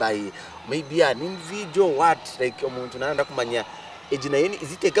 Or by maybe an individual? What, like omuntu nanda kumanya ejina yeni,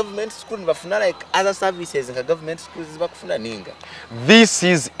 is it a government school bafuna like other services in government schools bakufuna ninga? This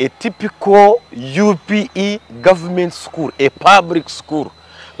is a typical UPE government school, a public school.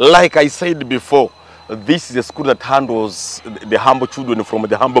 Like I said before, this is a school that handles the humble children from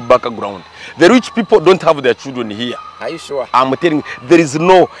the humble background. The rich people don't have their children here. Are you sure? I'm telling you, there is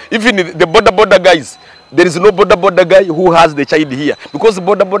no, even the border guys, there is no border guy who has the child here, because the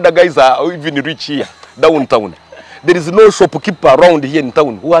border guys are even rich here, downtown. There is no shopkeeper around here in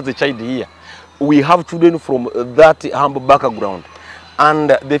town who has a child here. We have children from that humble background. And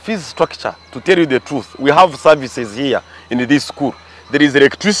the fees structure, to tell you the truth, we have services here in this school. There is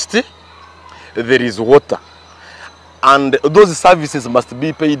electricity, there is water, and those services must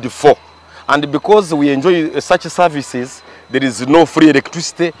be paid for. And because we enjoy such services, there is no free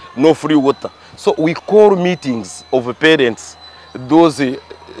electricity, no free water. So we call meetings of parents, those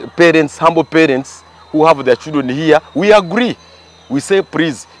parents, humble parents who have their children here. We agree. We say,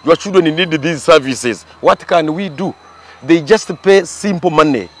 please, your children need these services. What can we do? They just pay simple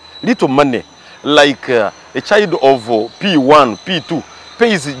money, little money. Like a child of P1, P2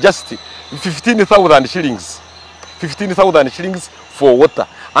 pays just 15,000 shillings. 15,000 shillings for water.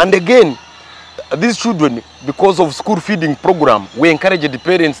 And again, these children, because of school feeding program, we encourage the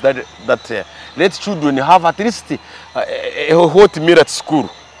parents that let children have at least a hot meal at school,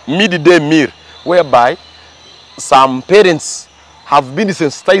 midday meal, whereby some parents have been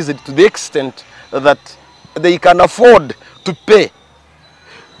sensitized to the extent that they can afford to pay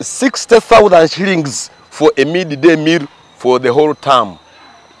 60,000 shillings for a midday meal for the whole term.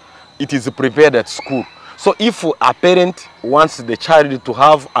 It is prepared at school. So if a parent wants the child to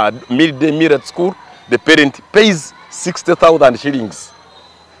have a midday meal at school, the parent pays 60,000 shillings.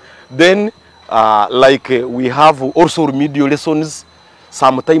 Then we have also remedial lessons.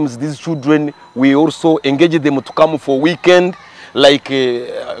 Sometimes these children, we also engage them to come for weekend, like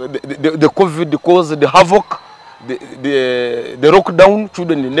the COVID caused the havoc, the lockdown.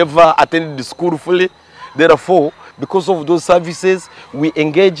 Children never attended the school fully. Therefore, because of those services, we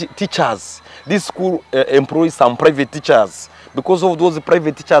engage teachers. This school employs some private teachers. Because of those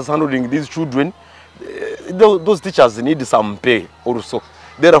private teachers handling these children, those teachers need some pay also.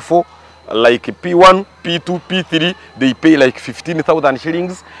 Therefore, like P1, P2, P3, they pay like 15,000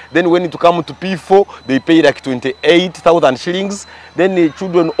 shillings. Then when it comes to P4, they pay like 28,000 shillings. Then the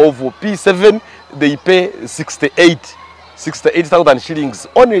children of P7, they pay 68,000 shillings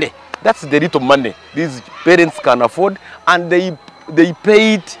only. That's the little money these parents can afford, and they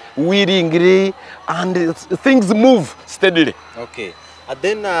pay it willingly, and things move steadily. Okay. And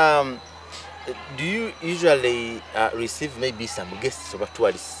then do you usually receive maybe some guests or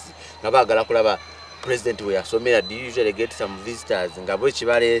tourists? Nabagala kulaba President Weyasomera, do you usually get some visitors? Ngabochi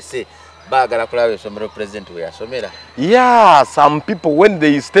balese bagala kulaba Weyasomera President Weyasomera? Yeah, some people when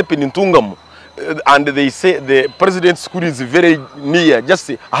they step in Ntungamo and they say the president's school is very near,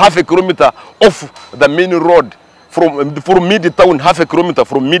 just half a kilometer off the main road from mid-town, half a kilometer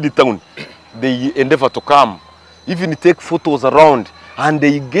from mid-town, they endeavor to come, even take photos around. And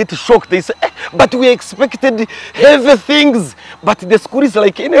they get shocked. They say, but we expected heavy things. But the school is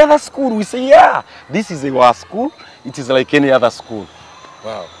like any other school. We say, yeah, this is our school. It is like any other school.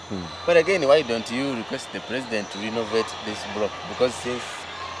 Wow. But again, why don't you request the president to renovate this block? Because since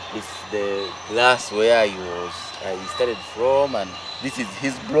it's the class where he started from, and this is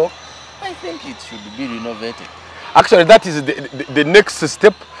his block, I think it should be renovated. Actually, that is the next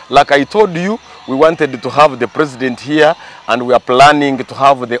step. Like I told you, we wanted to have the president here, and we are planning to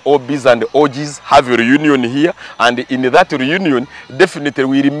have the OBs and the OGs have a reunion here. And in that reunion, definitely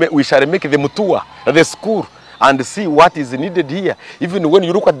we shall make them tour the school and see what is needed here. Even when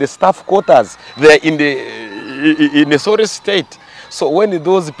you look at the staff quarters, they are in a sorry state. So when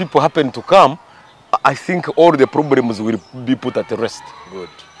those people happen to come, I think all the problems will be put at rest. Good.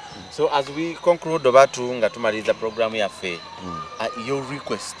 So as we conclude Obatu ngatumaliza program ya fe, your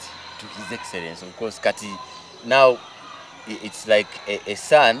request to His Excellency, of course, Kati, now it's like a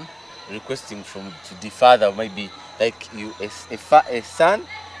son requesting to the father, maybe like you a son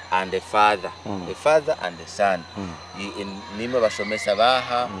and a father, a father and a son. In Nima Musomesa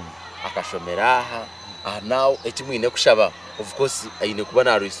baha, akashomeraha, now Mwiine kushaba, of course,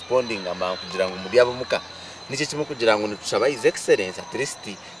 inekubana responding ama kugira ngo mudiabo muka. Niche chimo kugira ngo tushaba His Excellency at least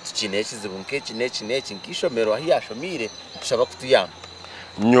tukinechi zibunke nechi nkishomero ahi ashomire tushaba kutuyamba.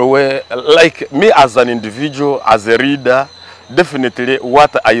 Like me as an individual, as a reader, definitely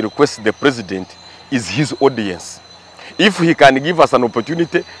what I request the president is his audience. If he can give us an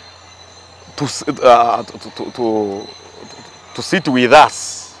opportunity to sit with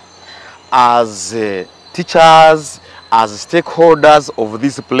us as teachers, as stakeholders of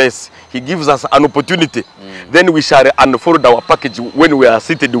this place, he gives us an opportunity. Then we shall unfold our package when we are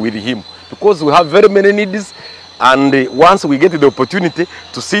seated with him, because we have very many needs. And once we get the opportunity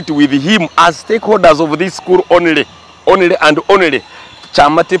to sit with him as stakeholders of this school only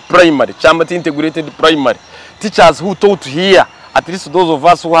Kyamate primary, Kyamate integrated primary, teachers who taught here, at least those of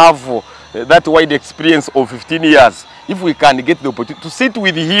us who have that wide experience of 15 years, if we can get the opportunity to sit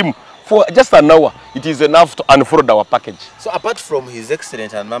with him for just an hour, it is enough to unfold our package. So apart from His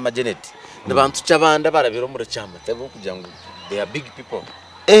Excellency and Mama Janet, they are big people.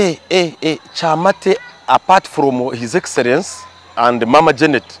 Kyamate, apart from His Excellency and Mama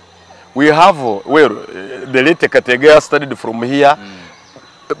Janet, we have the late Kataaha studied from here.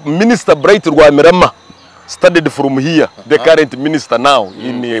 Minister Bright Rwamirama studied from here. The current minister now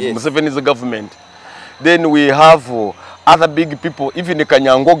in Museveni's government. Then we have other big people, even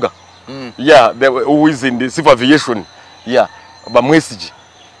Kanyangoga. Yeah, who is in the civil aviation. Yeah, Bamwesiji.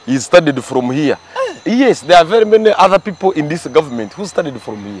 He studied from here. Yes, there are very many other people in this government who studied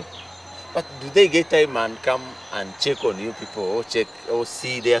from here. But do they get time and come and check on you people, or check or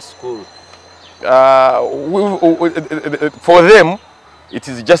see their school? For them, it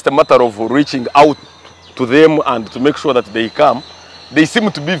is just a matter of reaching out to them and to make sure that they come. They seem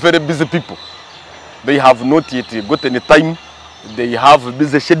to be very busy people. They have not yet got any time. They have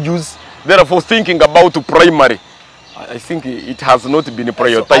busy schedules. Therefore, thinking about primary, I think it has not been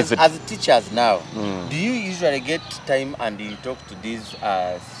prioritized. So as teachers now, do you usually get time and you talk to these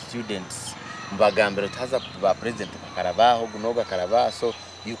students? So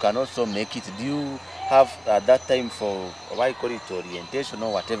you can also make it. Do you have that time for why you call it orientation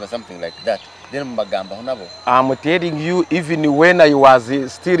or whatever, something like that. Then mbagamba hunabo. I'm telling you, even when I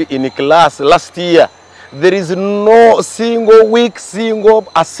was still in class last year, there is no single week, single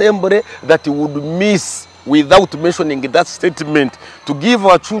assembly that you would miss without mentioning that statement to give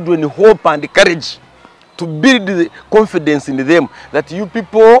our children hope and courage, to build the confidence in them that you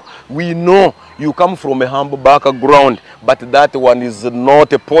people, we know you come from a humble background, but that one is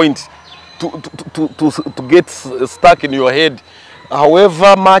not a point to get stuck in your head.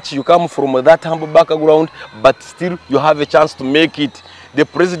 However much you come from that humble background, but still you have a chance to make it. The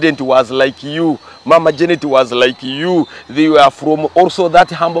president was like you, Mama Janet was like you. They were from also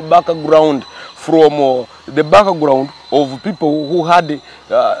that humble background, from the background of people who had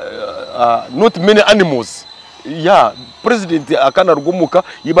not many animals. Yeah, President Akana Rugumuka,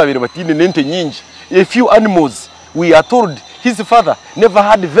 a few animals. We are told his father never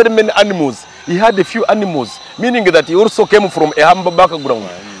had very many animals. He had a few animals, meaning that he also came from a humble background.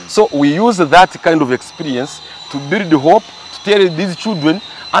 So we use that kind of experience to build hope, to tell these children,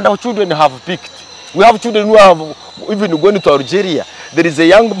 and our children have picked. We have children who have even gone to Algeria. There is a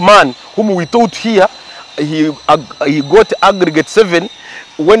young man whom we taught here. He got aggregate 7.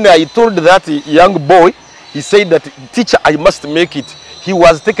 When I told that young boy, he said that, teacher, I must make it. He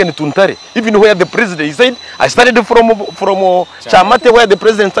was taken to Ntare, even where the president, he said, I started from Kyamate, where the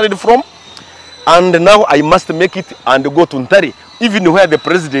president started from, and now I must make it and go to Ntare, even where the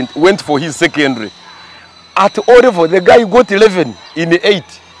president went for his secondary. At Orevo, the guy got 11 in 8,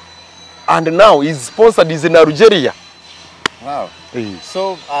 and now he's sponsored, he's in Algeria. Wow.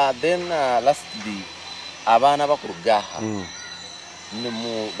 So then lastly, abana bakurugaha.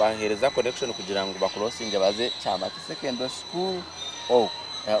 Nimu bahereza connection kugira ngo bakrosinga baze Kyamate secondary school or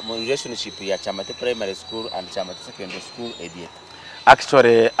relationship ya Kyamate primary school and Kyamate secondary school idiot.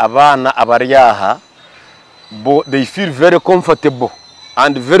 Actually, abana abariyaha, they feel very comfortable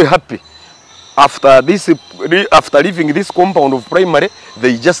and very happy. After leaving this compound of primary,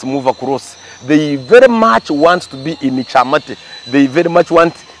 they just move across. They very much want to be in Kyamate. They very much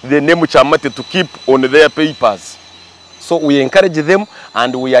want the name Kyamate to keep on their papers. So we encourage them,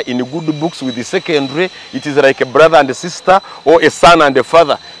 and we are in good books with the secondary. It is like a brother and a sister, or a son and a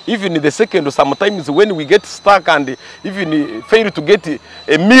father. Even in the secondary, sometimes when we get stuck and even fail to get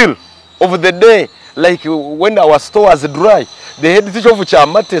a meal of the day, like when our store is dry, the head teacher of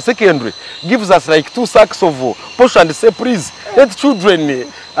Kyamate secondary gives us like 2 sacks of portion and say, please, let children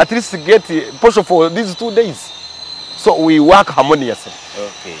at least get portion for these 2 days. So we work harmoniously.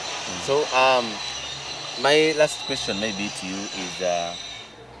 Okay. So my last question maybe to you is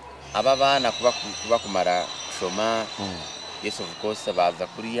ababana kuba kumara shoma, yes of course baza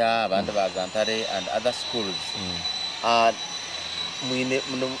kuriya abandi baza Ntare and other schools.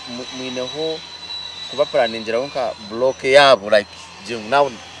 Mwiine ho kuba planingira wonka block yabo, like now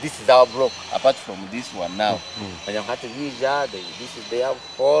this is our block apart from this one now. Banyakati vija, this is their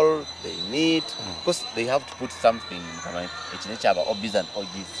hall, they need, because they have to put something kama echinechaba obis and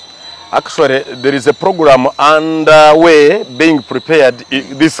ogis. Actually, there is a program underway being prepared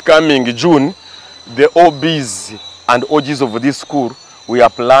this coming June. The OBs and OGs of this school, we are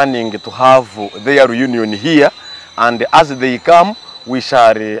planning to have their reunion here. And as they come, we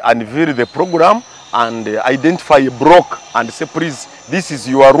shall unveil the program and identify a block and say, please, this is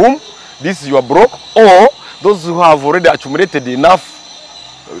your room, this is your block, or those who have already accumulated enough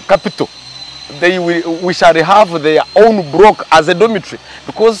capital, we shall have their own block as a dormitory,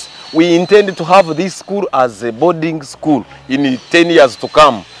 because we intend to have this school as a boarding school in 10 years to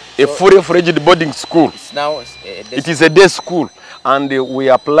come, a fully-fledged boarding school. It is a day school, and we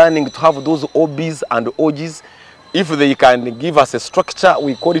are planning to have those OBs and OGs. If they can give us a structure,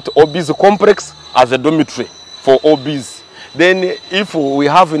 we call it OBs complex as a dormitory for OBs. Then if we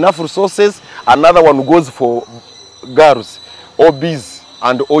have enough resources, another one goes for girls, OBs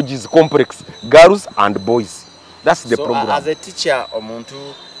and OGs complex, girls and boys. That's the program. As a teacher,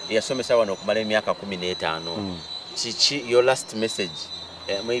 omuntu Yasomesa wano kumala emyaka 15. Chichi, your last message,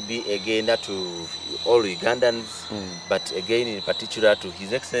 maybe again to all Ugandans, but again in particular to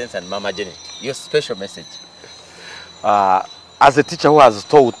His Excellency and Mama Janet, your special message. As a teacher who has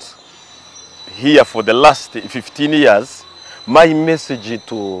taught here for the last 15 years, my message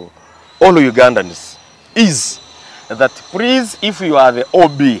to all Ugandans is that please, if you are the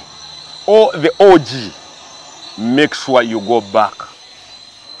OB or the OG, make sure you go back.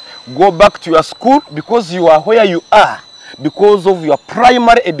 Go back to your school, because you are where you are because of your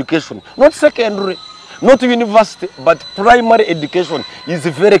primary education. Not secondary, not university, but primary education is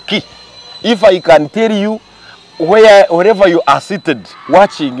very key. If I can tell you, wherever you are seated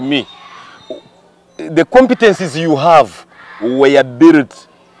watching me, the competencies you have were built,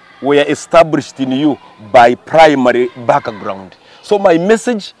 were established in you by primary background. So my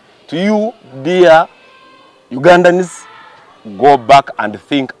message to you, dear Ugandans, go back and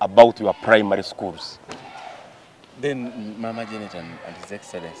think about your primary schools. Then Mama Janet and His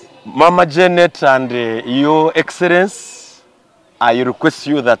Excellency. Mama Janet and Your Excellence, I request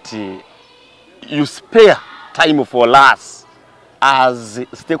you that you spare time for us as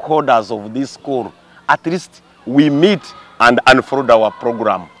stakeholders of this school. At least we meet and unfold our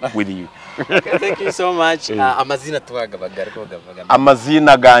program with you. Okay, thank you so much. Amazina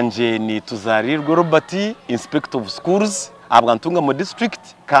Amazina ganje ni Tuzarirwe Robert, Inspector of Schools, Ntungamo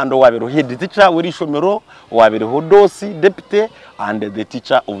district, kando wabero head teacher Weyasomera, wabero hodosi deputy and the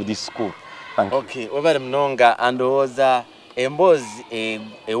teacher of this school. Thank you. Okay, wabare mnonga andoza Emboozi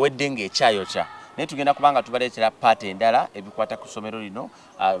ewedenge echayo cha. Ne tugenda kubanga tubalekera part endala ebikwata ku somero lino.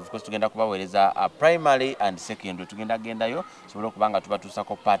 Of course tugenda kubawereza primary and secondary. Tugenda gendayo sobolo kubanga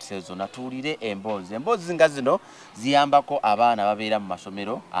tubatusako part zona tuulire Emboozi. Emboozi zinga zino ziyambako abaana babeera mu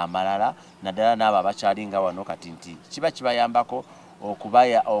masomero amalala naddala n'abo abakyalinga wano kati nti kiba kibayambako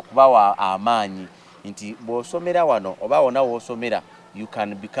okubawa amaanyi nti bw'osomera wano oba wona w'osomera you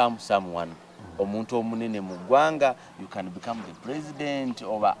can become someone. Omuntu omunene mu ggwanga, you can become the president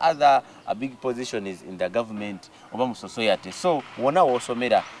or other big positions in the government oba mu society. So wona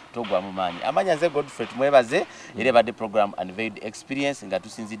w'osomera togwa mu maanyi. Amanyanze Godfrey mwebaze era badde program unveiled experience nga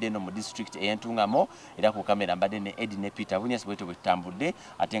tusinzidde no mu district ey'Entungamo era ku kamera mbadde ne Edine Peter Bunyasi bwete bwetambudde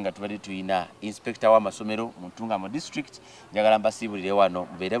ate nga tubadde tuyina inspector w'amasomero mu Ntungamo district njagala mbasiibulire wano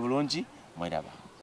mubeere bulungi mweraba.